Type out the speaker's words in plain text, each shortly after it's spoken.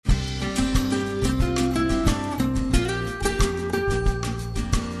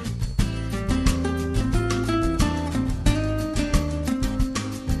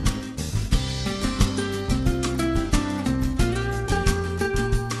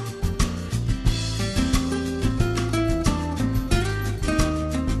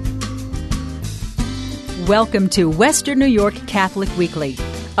Welcome to Western New York Catholic Weekly,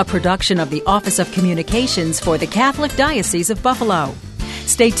 a production of the Office of Communications for the Catholic Diocese of Buffalo.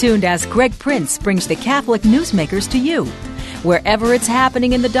 Stay tuned as Greg Prince brings the Catholic newsmakers to you. Wherever it's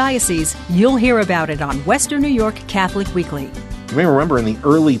happening in the diocese, you'll hear about it on Western New York Catholic Weekly. You may remember in the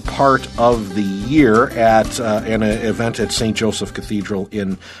early part of the year at an event at St. Joseph Cathedral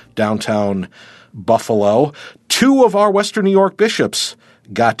in downtown Buffalo, two of our Western New York bishops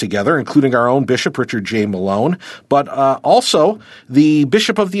got together, including our own Bishop Richard J. Malone, but also the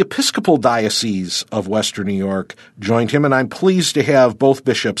Bishop of the Episcopal Diocese of Western New York joined him, and I'm pleased to have both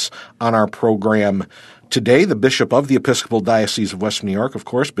bishops on our program today. The Bishop of the Episcopal Diocese of Western New York, of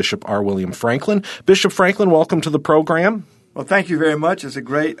course, Bishop R. William Franklin. Bishop Franklin, welcome to the program. Well, thank you very much. It's a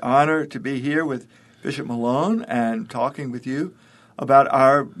great honor to be here with Bishop Malone and talking with you about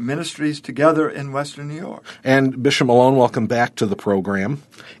our ministries together in Western New York. And Bishop Malone, welcome back to the program.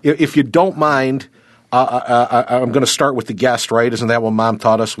 If you don't mind, I'm going to start with the guest, right? Isn't that what Mom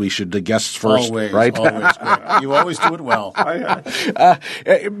taught us? We should the guests first, always, right? Always. You always do it well.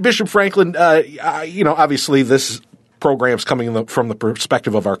 Bishop Franklin, obviously this program's coming from the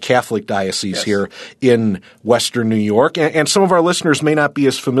perspective of our Catholic diocese here in Western New York. And some of our listeners may not be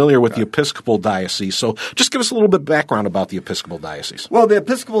as familiar with the Episcopal Diocese. So just give us a little bit of background about the Episcopal Diocese. Well, the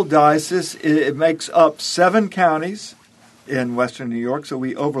Episcopal Diocese, it makes up 7 counties in Western New York. So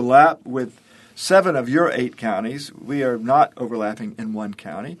we overlap with 7 of your 8 counties. We are not overlapping in one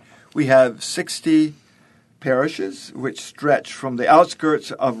county. We have 60 parishes, which stretch from the outskirts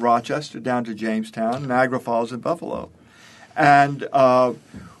of Rochester down to Jamestown, Niagara Falls, and Buffalo. And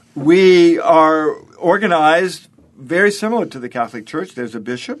we are organized very similar to the Catholic Church. There's a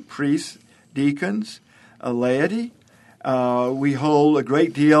bishop, priests, deacons, a laity. We hold a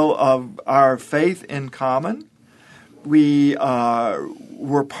great deal of our faith in common. We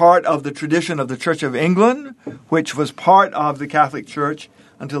were part of the tradition of the Church of England, which was part of the Catholic Church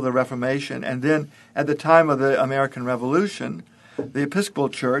until the Reformation. And then at the time of the American Revolution, the Episcopal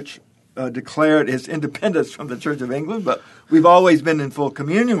Church declared its independence from the Church of England, but we've always been in full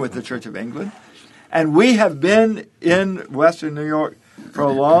communion with the Church of England. And we have been in Western New York for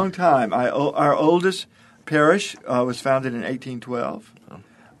a long time. Our oldest parish was founded in 1812.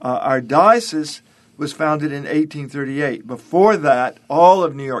 Our diocese was founded in 1838. Before that, all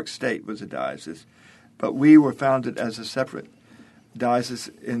of New York State was a diocese, but we were founded as a separate diocese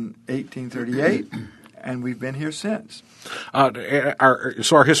in 1838, and we've been here since.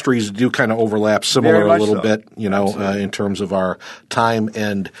 Our histories do kind of overlap similar a little bit, in terms of our time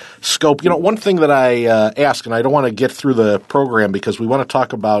and scope. One thing that I ask, and I don't want to get through the program because we want to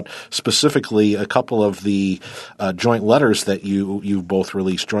talk about specifically a couple of the joint letters that you both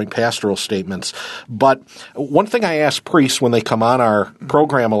released, joint pastoral statements. But one thing I ask priests when they come on our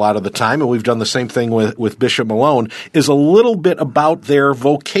program a lot of the time, and we've done the same thing with Bishop Malone, is a little bit about their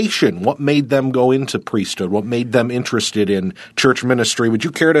vocation. What made them go into priesthood? What made them interested in church ministry? Would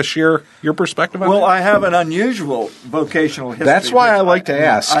you care to share your perspective on that? Well, I have an unusual vocational history. That's why I like to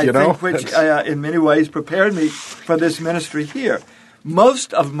ask, I think which in many ways prepared me for this ministry here.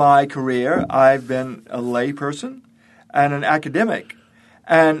 Most of my career, I've been a lay person and an academic.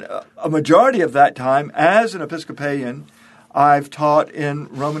 And a majority of that time, as an Episcopalian, I've taught in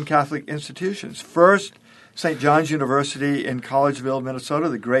Roman Catholic institutions. First, St. John's University in Collegeville, Minnesota,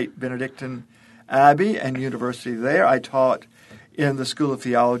 the great Benedictine Abbey and university there. I taught in the School of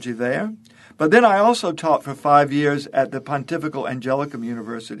Theology there. But then I also taught for 5 years at the Pontifical Angelicum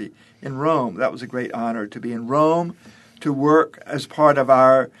University in Rome. That was a great honor to be in Rome, to work as part of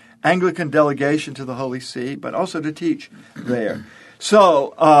our Anglican delegation to the Holy See, but also to teach there.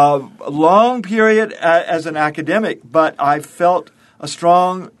 So a long period as an academic, but I felt a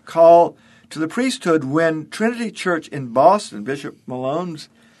strong call to the priesthood when Trinity Church in Boston, Bishop Malone's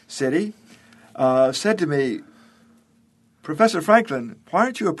city, said to me, Professor Franklin, why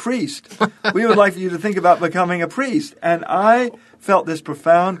aren't you a priest? We would like for you to think about becoming a priest. And I felt this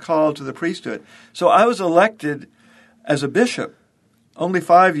profound call to the priesthood. So I was elected as a bishop only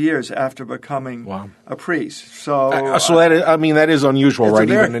 5 years after becoming a priest. So that is unusual, right?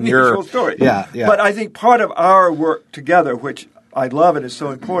 It's a very unusual story. Yeah. But I think part of our work together, which I love and is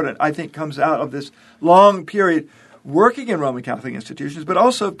so important, I think comes out of this long period working in Roman Catholic institutions, but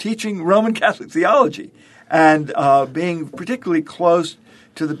also teaching Roman Catholic theology and being particularly close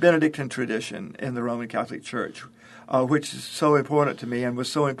to the Benedictine tradition in the Roman Catholic Church, which is so important to me and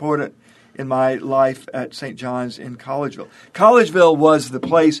was so important in my life at St. John's in Collegeville. Collegeville was the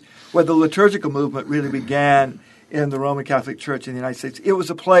place where the liturgical movement really began in the Roman Catholic Church in the United States. It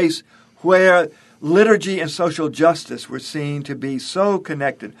was a place where liturgy and social justice were seen to be so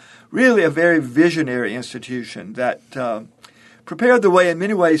connected. Really a very visionary institution that prepared the way in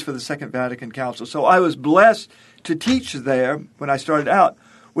many ways for the Second Vatican Council. So I was blessed to teach there when I started out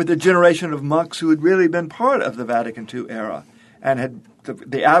with a generation of monks who had really been part of the Vatican II era, and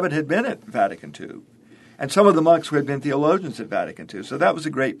the abbot had been at Vatican II, and some of the monks who had been theologians at Vatican II. So that was a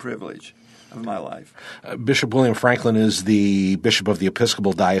great privilege of my life. Bishop William Franklin is the Bishop of the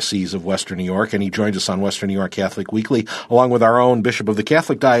Episcopal Diocese of Western New York, and he joins us on Western New York Catholic Weekly, along with our own Bishop of the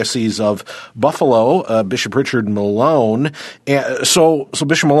Catholic Diocese of Buffalo, Bishop Richard Malone. So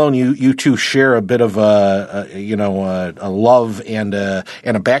Bishop Malone, you two share a bit of a love and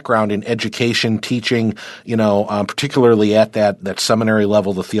a background in education, teaching, particularly at that seminary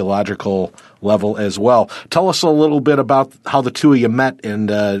level, the theological level as well. Tell us a little bit about how the two of you met and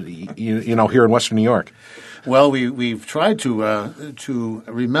here in Western New York. Well, we've tried to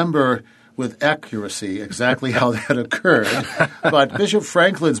remember with accuracy exactly how that occurred, but Bishop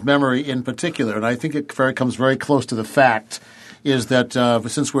Franklin's memory in particular, and I think it comes very close to the fact, is that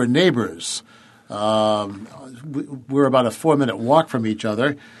since we're neighbors, we're about a 4-minute walk from each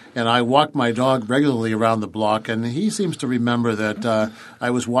other, and I walk my dog regularly around the block, and he seems to remember that I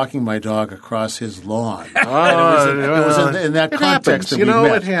was walking my dog across his lawn. It was in that context that we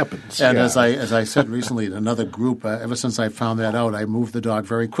met. It happens. And as I said recently in another group, ever since I found that out, I moved the dog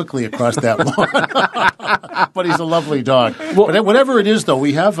very quickly across that lawn. But he's a lovely dog. But whatever it is, though,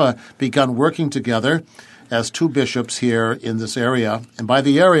 we have begun working together as two bishops here in this area. And by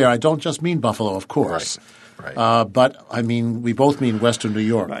the area, I don't just mean Buffalo, of course. Right. But I mean, we both mean Western New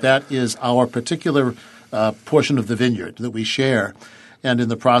York. Right. That is our particular portion of the vineyard that we share, and in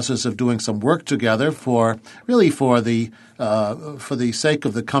the process of doing some work together for the sake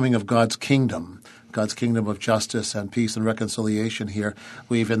of the coming of God's kingdom of justice and peace and reconciliation here,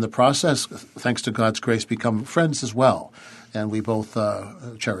 we've in the process, thanks to God's grace, become friends as well, and we both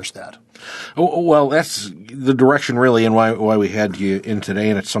cherish that. Well, that's the direction really and why we had you in today,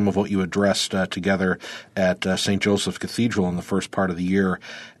 and it's some of what you addressed together at St. Joseph Cathedral in the first part of the year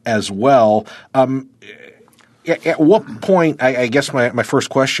as well. At what point, I guess my first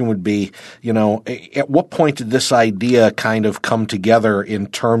question would be, at what point did this idea kind of come together in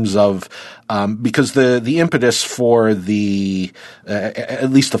terms of, because the impetus for at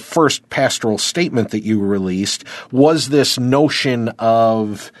least the first pastoral statement that you released was this notion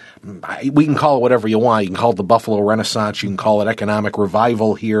of, we can call it whatever you want. You can call it the Buffalo Renaissance. You can call it economic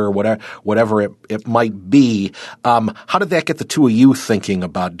revival here, whatever it might be. How did that get the two of you thinking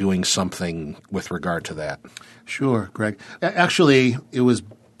about doing something with regard to that? Sure, Greg. Actually, it was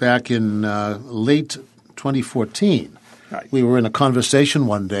back in late 2014. Right. We were in a conversation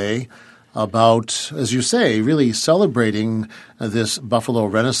one day about, as you say, really celebrating this Buffalo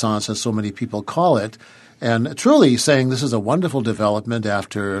Renaissance, as so many people call it, and truly saying this is a wonderful development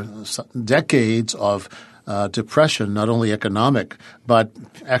after decades of depression, not only economic, but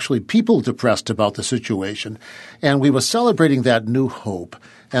actually people depressed about the situation. And we were celebrating that new hope.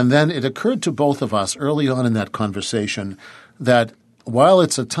 And then it occurred to both of us early on in that conversation that while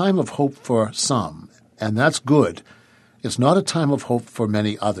it's a time of hope for some, and that's good, it's not a time of hope for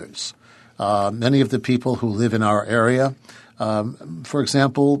many others. Many of the people who live in our area, for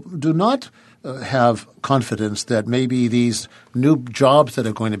example, do not have confidence that maybe these new jobs that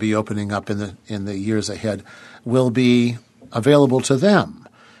are going to be opening up in the years ahead will be available to them.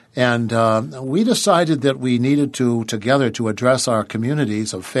 And we decided that we needed to together to address our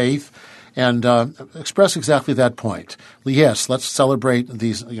communities of faith and express exactly that point. Yes, let's celebrate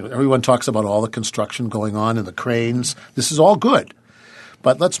these. Everyone talks about all the construction going on and the cranes. This is all good.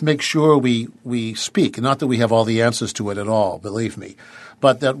 But let's make sure we speak, not that we have all the answers to it at all, believe me,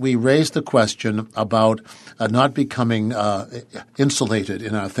 but that we raise the question about not becoming insulated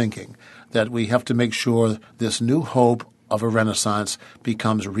in our thinking, that we have to make sure this new hope of a Renaissance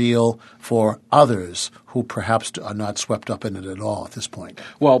becomes real for others who perhaps are not swept up in it at all at this point.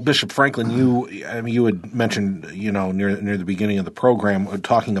 Well, Bishop Franklin, you had mentioned, near the beginning of the program,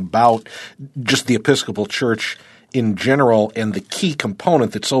 talking about just the Episcopal Church in general and the key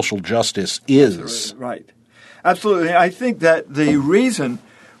component that social justice is. Right. Absolutely. I think that the reason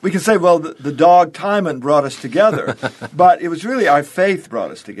we can say, well, the dog Timon brought us together, but it was really our faith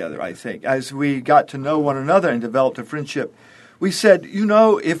brought us together, I think. As we got to know one another and developed a friendship, we said,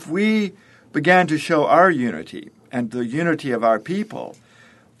 if we began to show our unity and the unity of our people,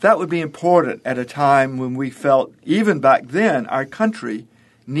 that would be important at a time when we felt, even back then, our country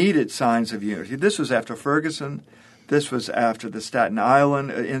needed signs of unity. This was after Ferguson. This was after the Staten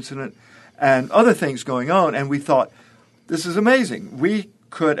Island incident and other things going on. And we thought, this is amazing. We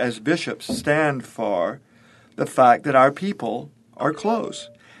could, as bishops, stand for the fact that our people are close.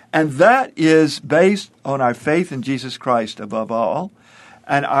 And that is based on our faith in Jesus Christ above all,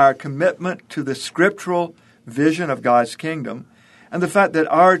 and our commitment to the scriptural vision of God's kingdom, and the fact that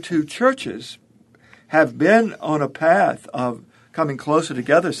our two churches have been on a path of coming closer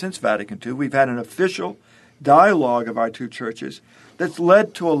together since Vatican II. We've had an official dialogue of our two churches that's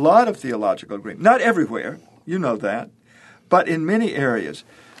led to a lot of theological agreement. Not everywhere, you know that, but in many areas.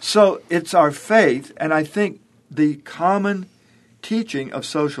 So it's our faith, and I think the common teaching of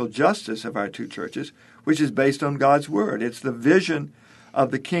social justice of our two churches, which is based on God's Word. It's the vision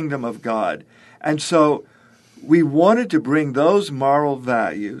of the kingdom of God. And so we wanted to bring those moral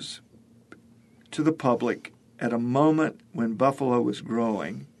values to the public at a moment when Buffalo was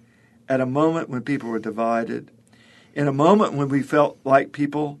growing, at a moment when people were divided, in a moment when we felt like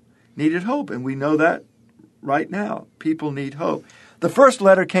people needed hope. And we know that right now. People need hope. The first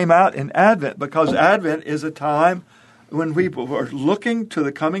letter came out in Advent because Advent is a time when people are looking to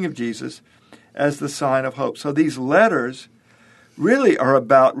the coming of Jesus as the sign of hope. So these letters really are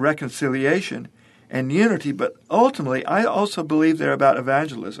about reconciliation and unity, but ultimately I also believe they're about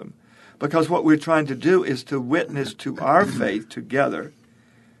evangelism, because what we're trying to do is to witness to our faith together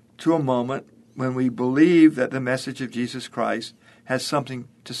to a moment when we believe that the message of Jesus Christ has something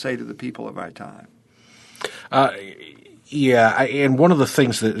to say to the people of our time. And one of the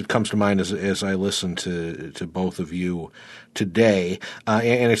things that comes to mind as I listen to both of you today,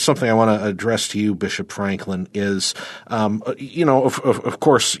 and it's something I want to address to you, Bishop Franklin, is, of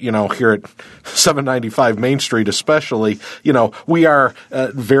course, here at 795 Main Street especially, we are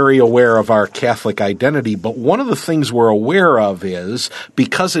very aware of our Catholic identity, but one of the things we're aware of is,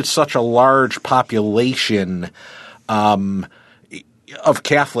 because it's such a large population, of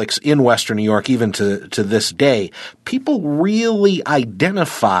Catholics in Western New York, even to this day, people really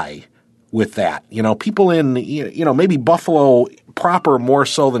identify with that. People in, maybe Buffalo proper more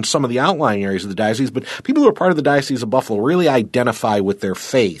so than some of the outlying areas of the diocese, but people who are part of the Diocese of Buffalo really identify with their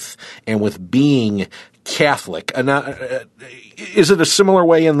faith and with being Catholic. And is it a similar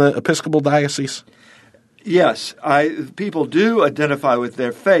way in the Episcopal Diocese? Yes, people do identify with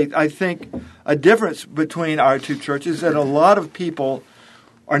their faith. I think a difference between our two churches is that a lot of people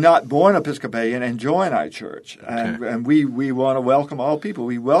are not born Episcopalian and join our church. Okay. And we want to welcome all people.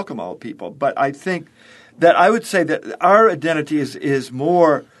 We welcome all people. But I think that I would say that our identity is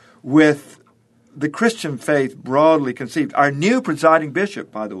more with the Christian faith broadly conceived. Our new presiding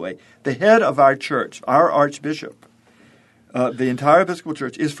bishop, by the way, the head of our church, our archbishop, the entire Episcopal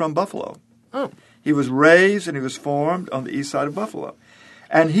Church is from Buffalo. Oh. He was raised and he was formed on the east side of Buffalo.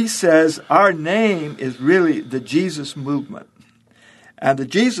 And he says our name is really the Jesus movement. And the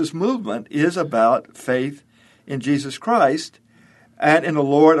Jesus movement is about faith in Jesus Christ and in the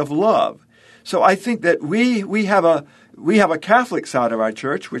Lord of love. So I think that we have a Catholic side of our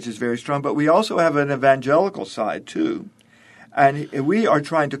church, which is very strong, but we also have an evangelical side too. And we are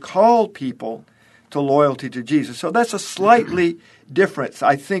trying to call people to loyalty to Jesus. So that's a slightly difference.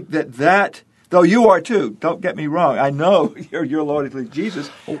 I think that though you are too, don't get me wrong. I know you're loyal to Jesus,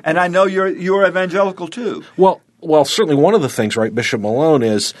 and I know you're evangelical too. Well, certainly one of the things, right, Bishop Malone,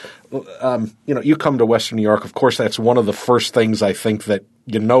 is, you come to Western New York. Of course, that's one of the first things I think that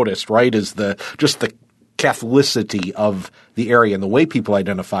you noticed, right, is just the Catholicity of the area and the way people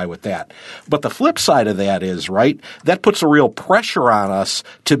identify with that. But the flip side of that is, right, that puts a real pressure on us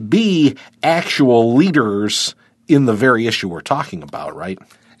to be actual leaders in the very issue we're talking about, right?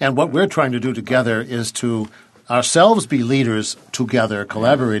 And what we're trying to do together is to ourselves be leaders together,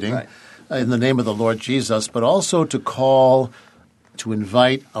 collaborating in the name of the Lord Jesus, but also to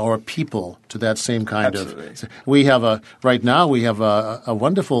invite our people to that same kind of. We have right now we have a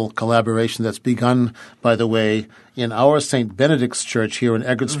wonderful collaboration that's begun, by the way, in our St. Benedict's Church here in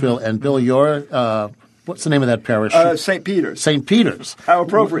Eggertsville. Mm-hmm. And Bill, your what's the name of that parish? St. Peter's. St. Peter's. How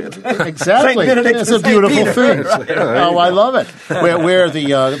appropriate. Exactly. It's a beautiful thing. Right. Oh, I love it. Where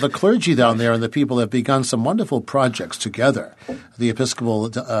the clergy down there and the people have begun some wonderful projects together, the Episcopal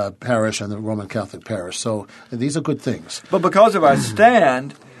parish and the Roman Catholic parish. So these are good things. But because of our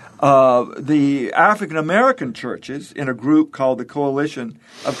stand, the African American churches in a group called the Coalition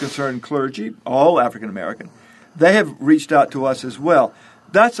of Concerned Clergy, all African American, they have reached out to us as well.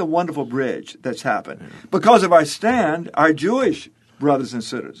 That's a wonderful bridge that's happened. Because of our stand, our Jewish brothers and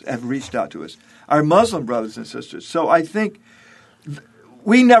sisters have reached out to us, our Muslim brothers and sisters. So I think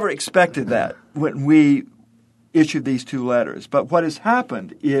we never expected that when we issued these two letters. But what has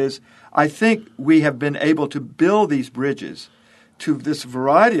happened is I think we have been able to build these bridges to this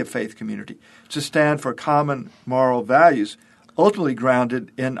variety of faith community to stand for common moral values ultimately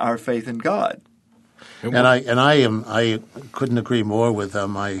grounded in our faith in God. And I couldn't agree more with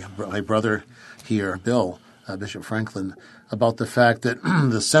my brother here, Bill, Bishop Franklin, about the fact that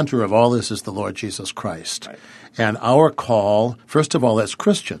the center of all this is the Lord Jesus Christ. Right. And our call, first of all, as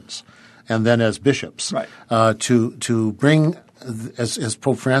Christians, and then as bishops, to bring, as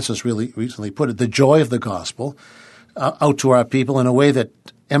Pope Francis really recently put it, the joy of the gospel out to our people in a way that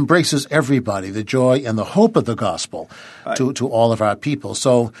embraces everybody, the joy and the hope of the gospel to all of our people.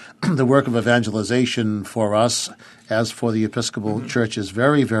 So the work of evangelization for us, as for the Episcopal Church, is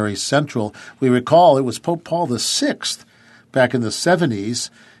very, very central. We recall it was Pope Paul VI back in the 70s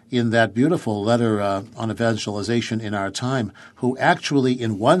in that beautiful letter on evangelization in our time, who actually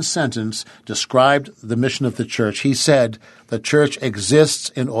in one sentence described the mission of the church. He said, the church exists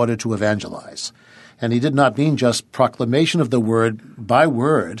in order to evangelize. And he did not mean just proclamation of the word by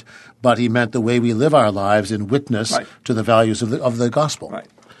word, but he meant the way we live our lives in witness to the values of the gospel. Right.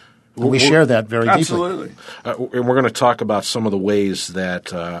 And we share that very deeply. Absolutely. And we're going to talk about some of the ways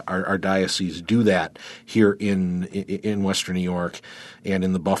that our diocese do that here in Western New York and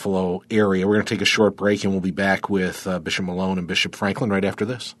in the Buffalo area. We're going to take a short break, and we'll be back with Bishop Malone and Bishop Franklin right after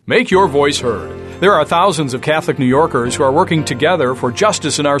this. Make your voice heard. There are thousands of Catholic New Yorkers who are working together for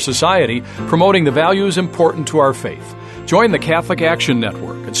justice in our society, promoting the values important to our faith. Join the Catholic Action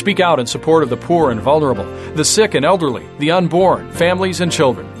Network and speak out in support of the poor and vulnerable, the sick and elderly, the unborn, families and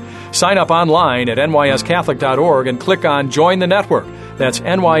children. Sign up online at NYSCatholic.org and click on Join the Network. That's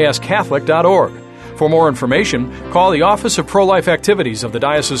NYSCatholic.org. For more information, call the Office of Pro-Life Activities of the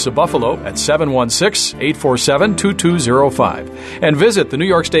Diocese of Buffalo at 716-847-2205 and visit the New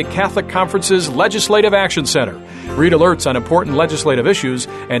York State Catholic Conference's Legislative Action Center. Read alerts on important legislative issues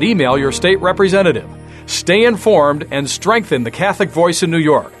and email your state representative. Stay informed and strengthen the Catholic voice in New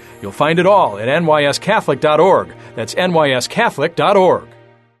York. You'll find it all at NYSCatholic.org. That's NYSCatholic.org.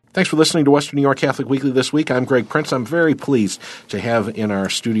 Thanks for listening to Western New York Catholic Weekly this week. I'm Greg Prince. I'm very pleased to have in our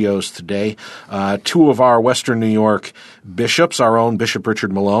studios today two of our Western New York bishops, our own Bishop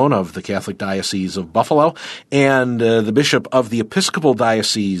Richard Malone of the Catholic Diocese of Buffalo, and the Bishop of the Episcopal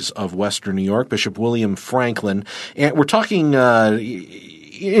Diocese of Western New York, Bishop William Franklin. And we're talking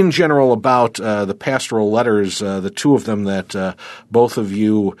in general about the pastoral letters, the two of them that both of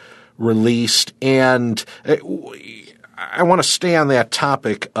you released. And I want to stay on that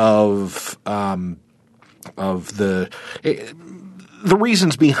topic of the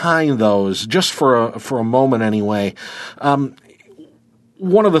reasons behind those, just for a moment anyway.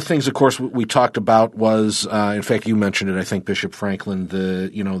 One of the things, of course, we talked about was, in fact, you mentioned it, I think, Bishop Franklin,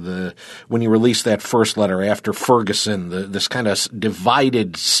 when you released that first letter after Ferguson, this kind of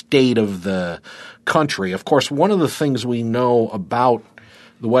divided state of the country. Of course, one of the things we know about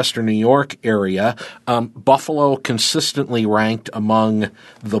the Western New York area, Buffalo consistently ranked among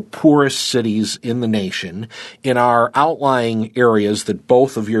the poorest cities in the nation. In our outlying areas that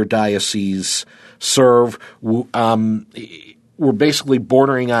both of your dioceses serve, we're basically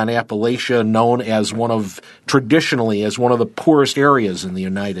bordering on Appalachia, known as traditionally as one of the poorest areas in the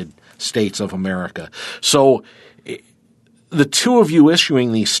United States of America. So the two of you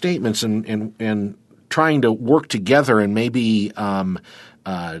issuing these statements and trying to work together and maybe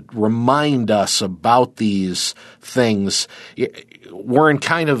remind us about these things. We're in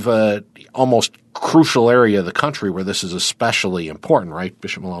kind of a almost crucial area of the country where this is especially important, right,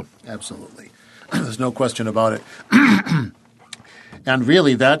 Bishop Malone? Absolutely. There's no question about it. And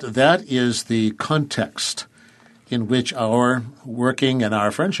really, that is the context in which our working and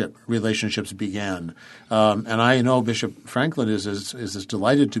our friendship relationships began. And I know Bishop Franklin is as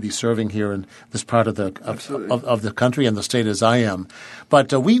delighted to be serving here in this part of the country and the state as I am.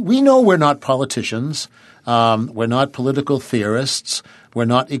 But we know we're not politicians. We're not political theorists. We're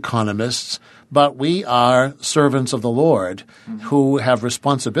not economists. But we are servants of the Lord who have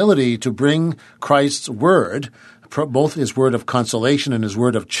responsibility to bring Christ's word, both his word of consolation and his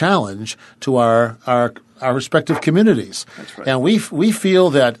word of challenge, to our respective communities. That's right. And we feel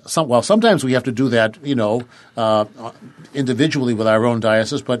that sometimes we have to do that, individually with our own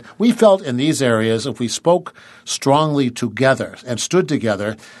diocese, but we felt in these areas if we spoke strongly together and stood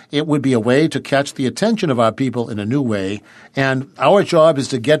together, it would be a way to catch the attention of our people in a new way. And our job is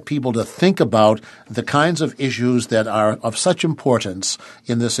to get people to think about the kinds of issues that are of such importance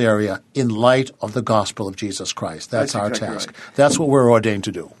in this area in light of the gospel of Jesus Christ. That's our exactly task. Right. That's what we're ordained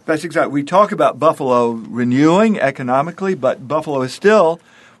to do. That's exactly. We talk about Buffalo renewing economically, but Buffalo is still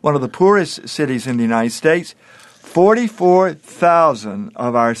one of the poorest cities in the United States. 44,000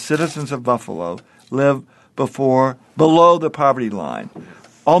 of our citizens of Buffalo live below the poverty line.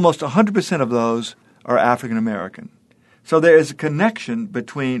 Almost 100% of those are African American. So there is a connection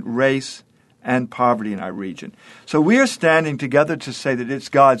between race and poverty in our region. So we are standing together to say that it's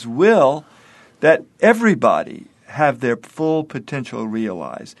God's will that everybody have their full potential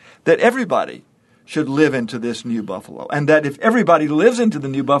realized, that everybody should live into this new Buffalo, and that if everybody lives into the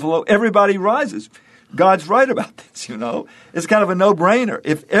new Buffalo, everybody rises. God's right about this, you know. It's kind of a no-brainer.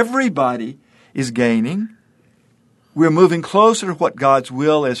 If everybody is gaining, we're moving closer to what God's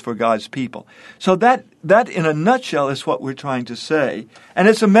will is for God's people. So that in a nutshell is what we're trying to say, and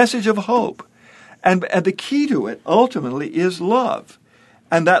it's a message of hope. And the key to it, ultimately, is love.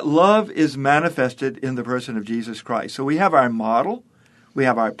 And that love is manifested in the person of Jesus Christ. So we have our model, we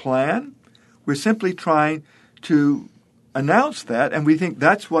have our plan. We're simply trying to announce that, and we think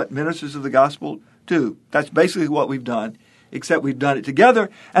that's what ministers of the gospel do. That's basically what we've done, except we've done it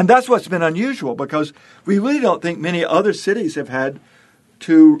together. And that's what's been unusual, because we really don't think many other cities have had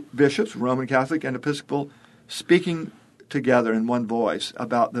two bishops, Roman Catholic and Episcopal, speaking together in one voice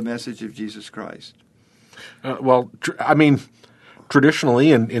about the message of Jesus Christ.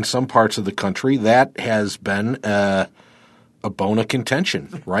 Traditionally in some parts of the country, that has been a bone of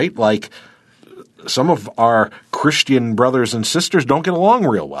contention, right? Like some of our Christian brothers and sisters don't get along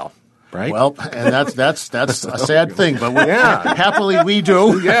real well. Right. Well, and that's a sad thing, but happily we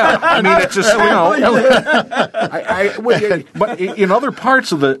do. Yeah, I mean it's just but in other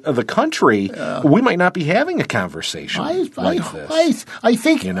parts of the country, we might not be having a conversation like this. I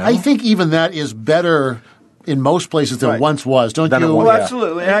think even that is better in most places than once was. Don't you? Well,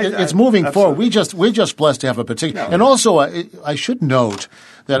 absolutely. It's moving forward. We're just blessed to have a particular. And also, I should note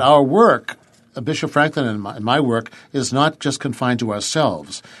that our work. Bishop Franklin and my work is not just confined to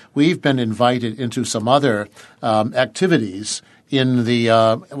ourselves. We've been invited into some other activities in the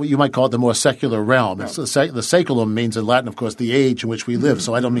you might call it the more secular realm. No. The saeculum means in Latin, of course, the age in which we live.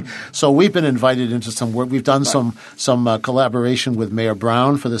 So I don't mean. So we've been invited into some work. We've done some collaboration with Mayor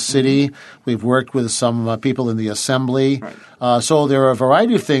Brown for the city. We've worked with some people in the assembly. Right. So there are a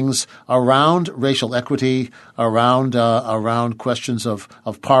variety of things around racial equity, around questions of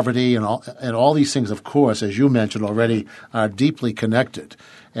poverty, and all these things. Of course, as you mentioned already, are deeply connected.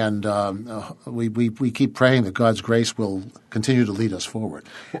 And we keep praying that God's grace will continue to lead us forward.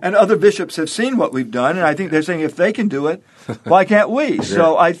 And other bishops have seen what we've done, and I think they're saying if they can do it, why can't we? Sure.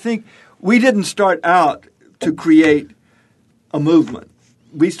 So I think we didn't start out to create a movement.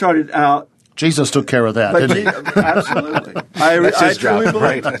 We started out. Jesus took care of that, didn't he? Absolutely. That's his job,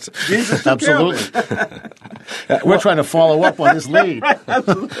 right? Jesus took care of it. We're trying to follow up on his lead. Right,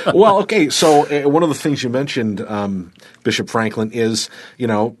 absolutely. Well, okay, so one of the things you mentioned, Bishop Franklin, is,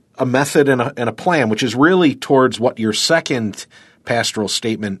 a method and a plan, which is really towards what your second pastoral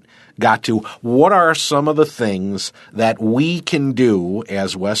statement got to. What are some of the things that we can do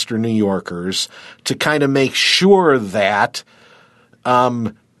as Western New Yorkers to kind of make sure that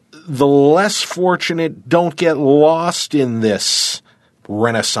the less fortunate don't get lost in this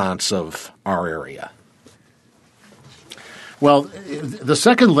renaissance of our area? Well, the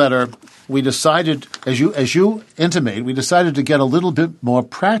second letter, we decided, as you intimate, we decided to get a little bit more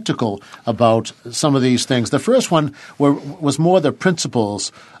practical about some of these things. The first one was more the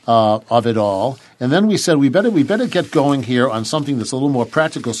principles of it all, and then we said we better get going here on something that's a little more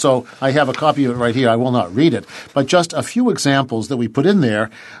practical. So I have a copy of it right here. I will not read it, but just a few examples that we put in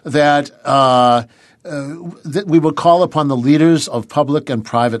there that we would call upon the leaders of public and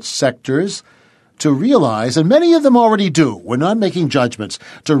private sectors to realize, and many of them already do, we're not making judgments,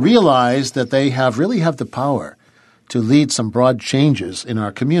 to realize that they really have the power to lead some broad changes in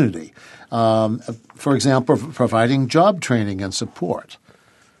our community. For example, providing job training and support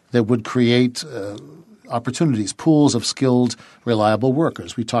that would create opportunities, pools of skilled, reliable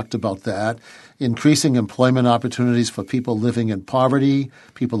workers. We talked about that. Increasing employment opportunities for people living in poverty,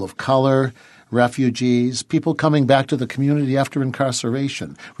 people of color, refugees, people coming back to the community after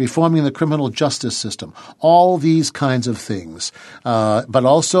incarceration, reforming the criminal justice system, all these kinds of things. But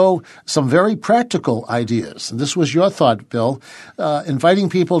also some very practical ideas. And this was your thought, Bill, inviting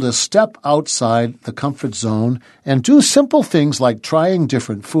people to step outside the comfort zone and do simple things like trying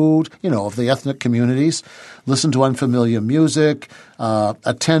different food, of the ethnic communities, listen to unfamiliar music,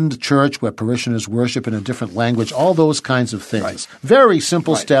 attend church where parishioners worship in a different language, all those kinds of things. Right. Very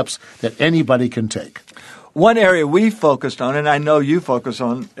simple steps that anybody can take. One area we focused on, and I know you focus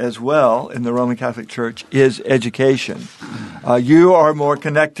on as well in the Roman Catholic Church, is education. You are more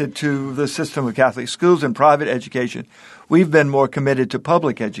connected to the system of Catholic schools and private education. We've been more committed to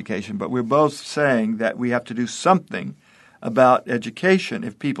public education, but we're both saying that we have to do something about education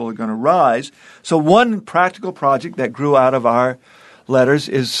if people are going to rise. So one practical project that grew out of our letters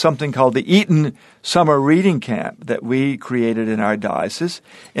is something called the Eaton summer reading camp that we created in our diocese,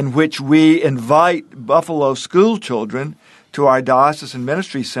 in which we invite Buffalo school children to our diocesan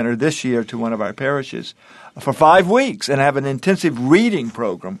ministry center this year to one of our parishes for 5 weeks and have an intensive reading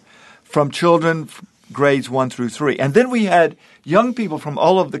program from children grades 1 through 3. And then we had young people from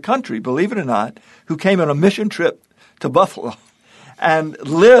all over the country, believe it or not, who came on a mission trip to Buffalo and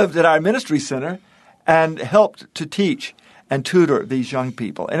lived at our ministry center and helped to teach and tutor these young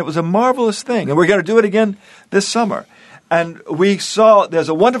people. And it was a marvelous thing. And we're going to do it again this summer. And we saw there's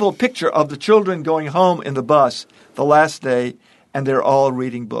a wonderful picture of the children going home in the bus the last day, and they're all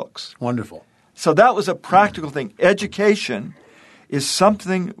reading books. Wonderful. So that was a practical thing. Education is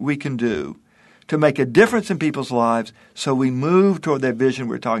something we can do to make a difference in people's lives so we move toward that vision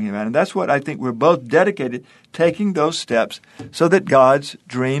we're talking about. And that's what I think we're both dedicated, taking those steps so that God's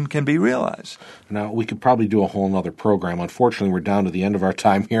dream can be realized. Now, we could probably do a whole other program. Unfortunately, we're down to the end of our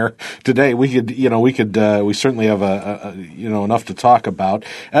time here today. We certainly have enough to talk about.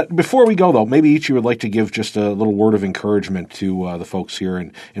 Before we go, though, maybe each of you would like to give just a little word of encouragement to the folks here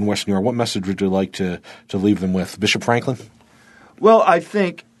in West New York. What message would you like to leave them with? Bishop Franklin? Well, I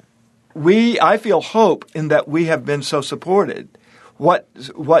think I feel hope in that we have been so supported. What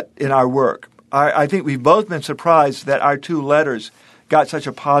in our work? I think we've both been surprised that our 2 letters got such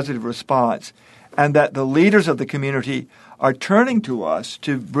a positive response, and that the leaders of the community are turning to us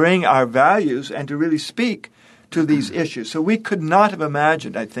to bring our values and to really speak to these issues. So we could not have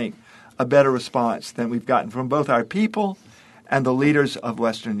imagined, I think, a better response than we've gotten from both our people and the leaders of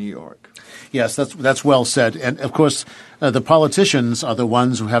Western New York. Yes, that's well said. And, of course, the politicians are the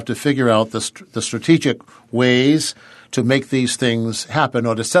ones who have to figure out the strategic ways to make these things happen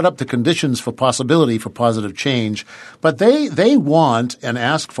or to set up the conditions for possibility for positive change. But they want and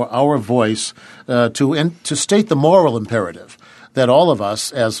ask for our voice to state the moral imperative that all of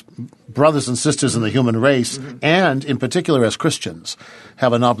us as brothers and sisters in the human race, and in particular as Christians,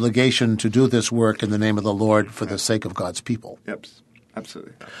 have an obligation to do this work in the name of the Lord for the sake of God's people. Yep.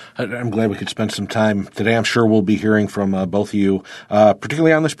 Absolutely. I'm glad we could spend some time today. I'm sure we'll be hearing from both of you,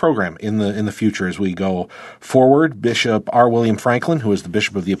 particularly on this program in the future as we go forward. Bishop R. William Franklin, who is the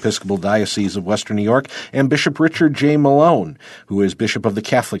Bishop of the Episcopal Diocese of Western New York, and Bishop Richard J. Malone, who is Bishop of the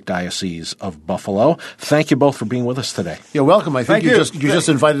Catholic Diocese of Buffalo. Thank you both for being with us today. You're welcome. I think you just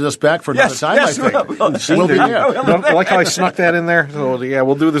invited us back for another time, yes, I think. We'll be here. I like how I snuck that in there. So, yeah,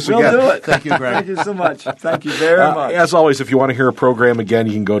 we'll do this again. We'll do it. Thank you, Greg. Thank you so much. Thank you very much. As always, if you want to hear a program again,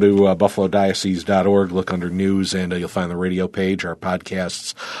 you can go to buffalodiocese.org, look under news, and you'll find the radio page. Our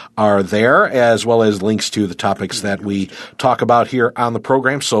podcasts are there, as well as links to the topics that we talk about here on the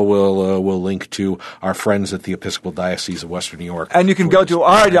program. So we'll link to our friends at the Episcopal Diocese of Western New York. And you can go to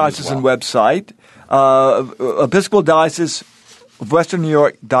our diocesan website, Episcopal Diocese of Western New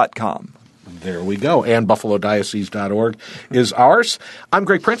York.com. There we go. And buffalodiocese.org is ours. I'm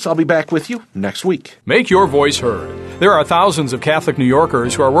Greg Prince. I'll be back with you next week. Make your voice heard. There are thousands of Catholic New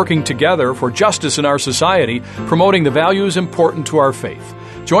Yorkers who are working together for justice in our society, promoting the values important to our faith.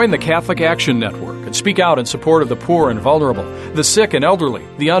 Join the Catholic Action Network and speak out in support of the poor and vulnerable, the sick and elderly,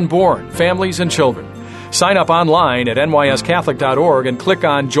 the unborn, families and children. Sign up online at NYSCatholic.org and click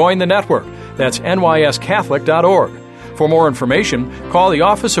on Join the Network. That's NYSCatholic.org. For more information, call the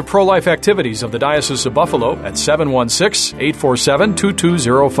Office of Pro-Life Activities of the Diocese of Buffalo at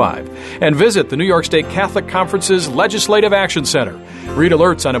 716-847-2205 and visit the New York State Catholic Conference's Legislative Action Center. Read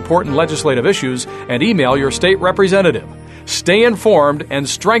alerts on important legislative issues and email your state representative. Stay informed and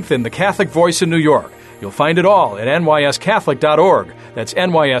strengthen the Catholic voice in New York. You'll find it all at nyscatholic.org. That's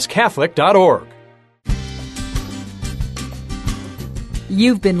nyscatholic.org.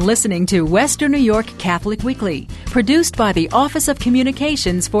 You've been listening to Western New York Catholic Weekly, produced by the Office of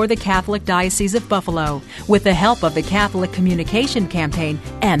Communications for the Catholic Diocese of Buffalo, with the help of the Catholic Communication Campaign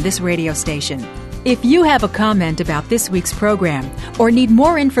and this radio station. If you have a comment about this week's program or need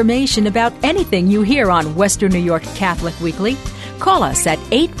more information about anything you hear on Western New York Catholic Weekly, call us at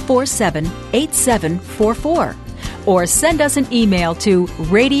 847-8744 or send us an email to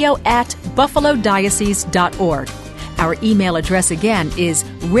radio@buffalodiocese.org. Our email address again is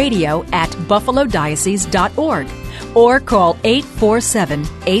radio@buffalodiocese.org or call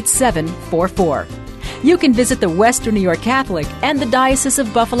 847-8744. You can visit the Western New York Catholic and the Diocese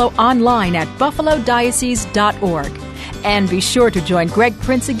of Buffalo online at buffalodiocese.org. And be sure to join Greg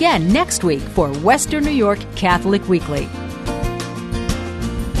Prince again next week for Western New York Catholic Weekly.